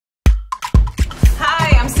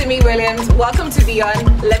Simi Williams. Welcome to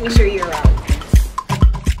Beyond. Let me show you around.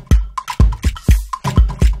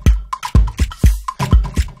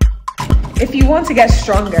 If you want to get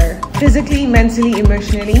stronger, physically, mentally,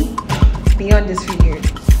 emotionally, Beyond is for you.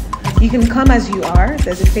 You can come as you are.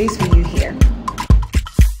 There's a place for you here.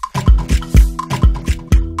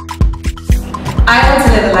 I want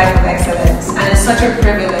to live a life of excellence, and it's such a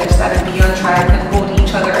privilege that a Beyond tribe can hold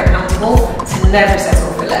each other accountable to never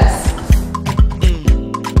settle for less.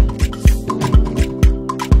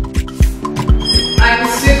 I'm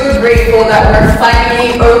super grateful that we're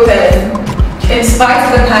finally open, in spite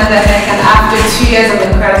of the pandemic and after 2 years of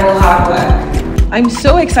incredible hard work. I'm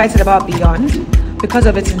so excited about Beyond because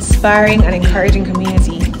of its inspiring and encouraging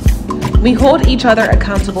community. We hold each other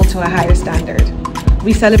accountable to a higher standard.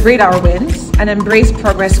 We celebrate our wins and embrace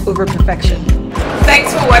progress over perfection.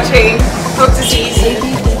 Thanks for watching. Hope to see you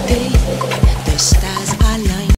soon.